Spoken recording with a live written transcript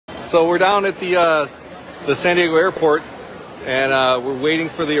So we're down at the San Diego airport, and we're waiting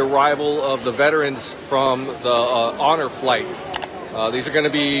for the arrival of the veterans from the honor flight. These are going to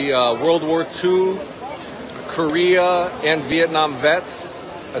be World War II, Korea, and Vietnam vets.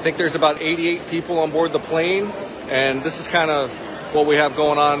 I think there's about 88 people on board the plane, and this is kind of what we have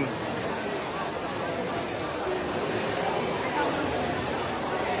going on.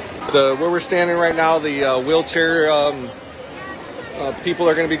 Where we're standing right now, the wheelchair people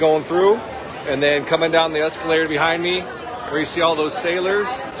are going to be going through, and then coming down the escalator behind me, where you see all those sailors,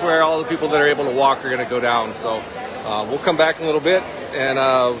 that's where all the people that are able to walk are going to go down. So we'll come back in a little bit and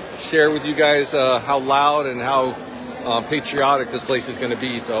share with you guys how loud and how patriotic this place is going to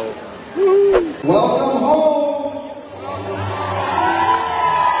be. So, woo-hoo. Welcome home.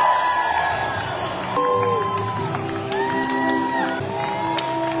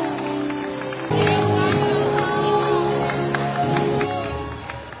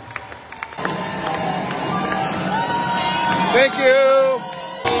 Thank you. I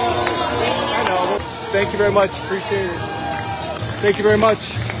know. Thank you very much. Appreciate it. Thank you very much.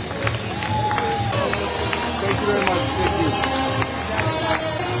 Thank you very much. Thank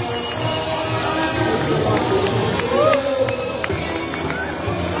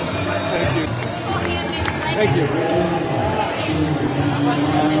you. Thank you. Thank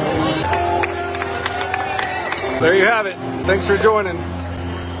you. There you have it. Thanks for joining.